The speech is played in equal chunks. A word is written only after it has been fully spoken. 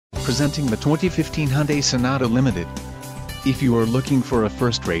presenting the 2015 Hyundai Sonata Limited. If you are looking for a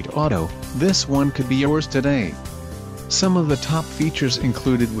first-rate auto, this one could be yours today. Some of the top features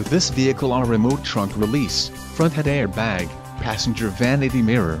included with this vehicle are remote trunk release, front head airbag, passenger vanity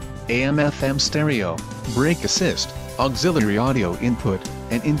mirror, AM/FM stereo, brake assist, auxiliary audio input,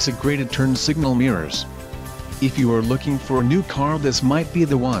 and integrated turn signal mirrors. If you are looking for a new car, this might be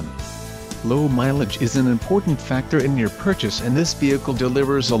the one. Low mileage is an important factor in your purchase, and this vehicle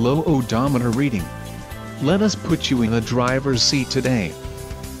delivers a low odometer reading. Let us put you in the driver's seat today.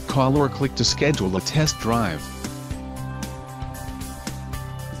 Call or click to schedule a test drive.